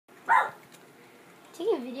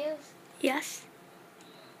taking videos? Yes.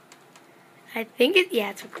 I think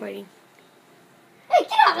it's recording. Hey,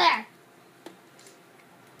 get out there!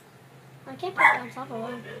 I can't put it on top of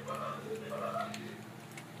one.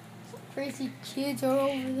 Some crazy kids are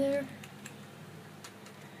over there.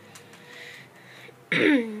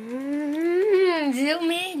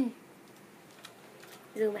 Zoom in.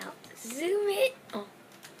 Zoom out. Zoom in. Oh.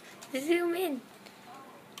 Zoom in.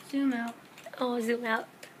 Zoom out. Oh, zoom out.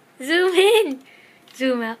 Zoom in.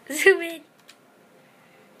 Zoom out. Zoom in.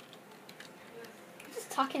 Just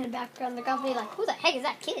talking in the background. They're gonna be like, who the heck is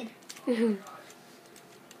that kid? You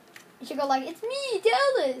should go like, it's me,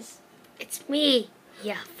 Dallas. It's me,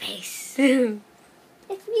 your face.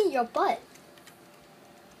 It's me, your butt.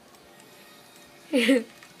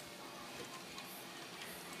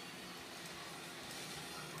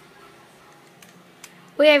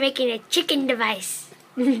 We are making a chicken device.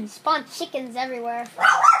 Spawn chickens everywhere.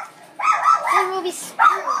 Then we'll be screwed.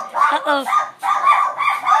 Uh-oh.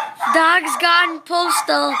 Dog's gone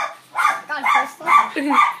postal. God, postal. Did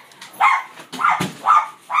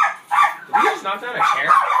you just knock down a chair?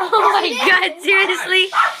 Oh my god, seriously?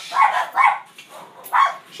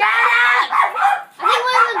 Shut up! I think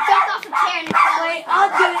one of them jumped off a chair and fell. Wait,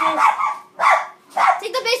 I'll do this.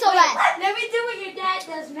 Take the baseball bat. Let me do what your dad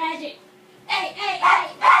does, magic. Hey, hey,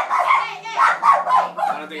 hey,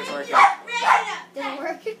 I don't think it's working. Did it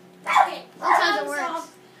work? Okay. Sometimes it works.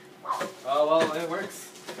 Oh, well, it works.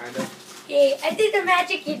 Kind of. Hey, I did the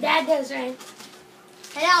magic your dad does, right?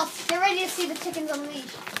 Hey, Alf, get ready to see the chickens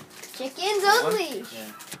unleashed. Chickens unleashed.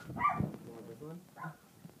 Yeah. This one?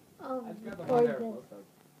 Oh, I just got the poor one there. thing.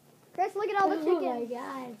 Chris, look at all the Oh my chickens.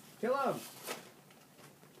 god. Kill him!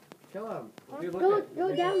 Kill him. Dude, Go- at- go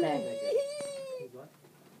there's down a there. chicken maker. What?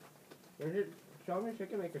 Where's your, show me your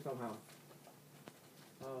chicken maker somehow.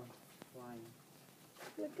 Oh, flying.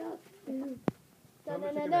 Look up. Show me No, your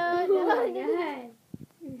chicken no, maker. Oh my no. god.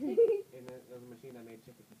 And it was a machine that made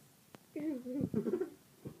chicken.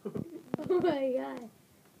 Oh my god.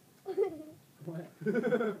 What?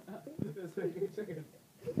 It's making chicken.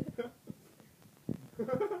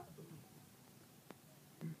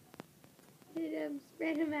 Did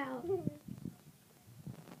spread him out.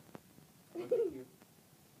 Thank you.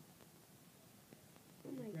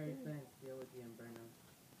 Oh my Very god. thanks, Theology and Burno.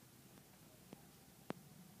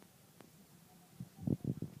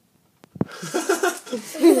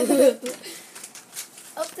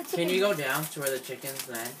 Oh, the chicken. Can you go down to where the chickens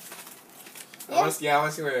land? Yeah. I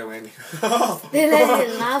want to see where they're landing. They landed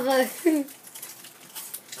in lava.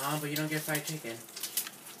 Oh, but you don't get fried chicken.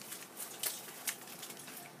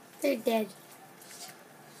 They're dead.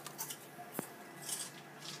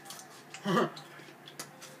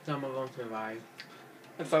 Some of them survive.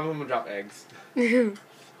 And some of them will drop eggs. You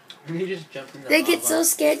just jump in the They lava. get so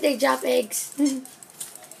scared they drop eggs.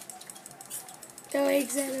 Throw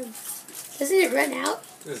eggs at them. Doesn't it run out?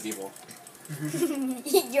 This is evil.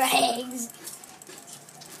 Eat your eggs.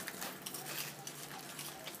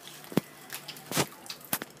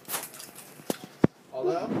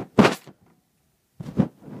 Although,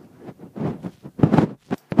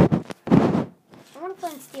 I want to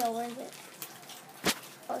play in steel. Where is it?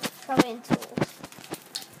 Oh, it's probably in tools.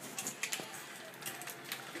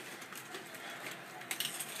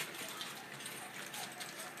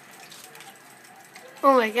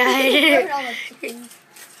 Oh my Burn god. all the chickens.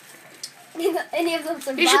 Any of them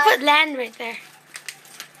survive? You should put land right there.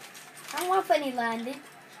 I don't want to put any land.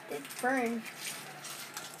 They burn.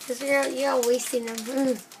 Because you're all wasting them.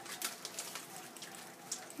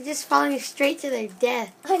 You're just falling straight to their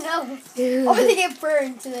death. I know. Or they get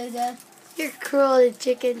burned to their death. You're cruel to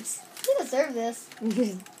chickens. They deserve this.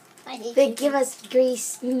 I hate They chickens. give us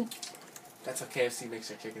grease. that's what KFC makes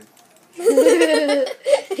their chicken.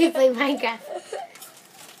 They play Minecraft.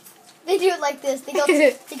 They do it like this. They go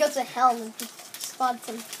to hell and just spawn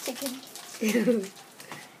some chicken.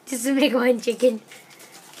 Just to make one chicken.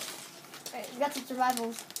 Alright, we got some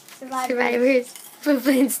survivors. Survivors. Put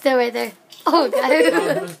Flintstone right there. Oh god.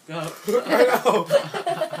 Let's go. I know.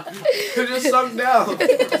 It just sunk down. And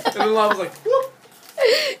the lava was like, whoop.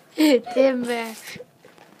 Timber.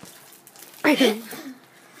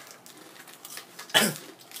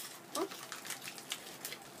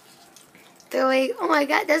 Throwing. Oh my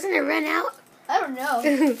god, doesn't it run out? I don't know.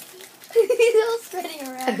 He's all spreading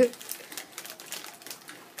around.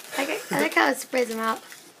 I like how it spreads them out.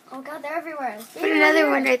 Oh god, they're everywhere. Put another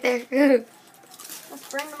one right there. Let's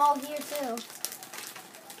bring them all here too.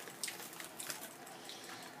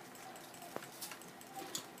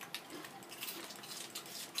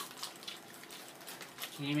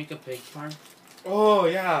 Can you make a pig farm? Oh,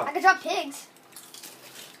 yeah. I could drop pigs.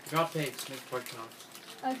 Drop pigs, make pork chops.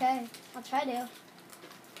 Okay, I'll try to.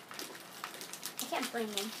 I can't bring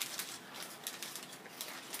them.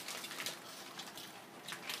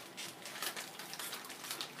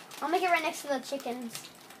 I'll make it right next to the chickens.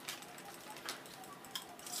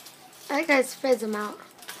 I gotta spread them out.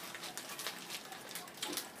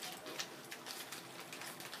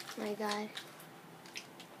 Oh my God.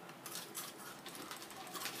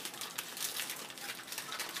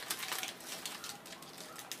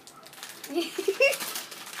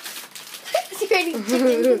 Spreading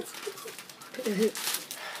chickens.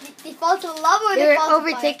 They fall to the lava or They they were fall to fire?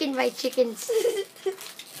 overtaken by chickens.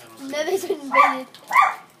 No, they been invaded.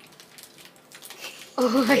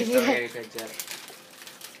 Oh my It's God. already picked up.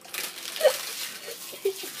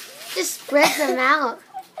 Just spread them out.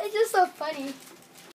 It's just so funny.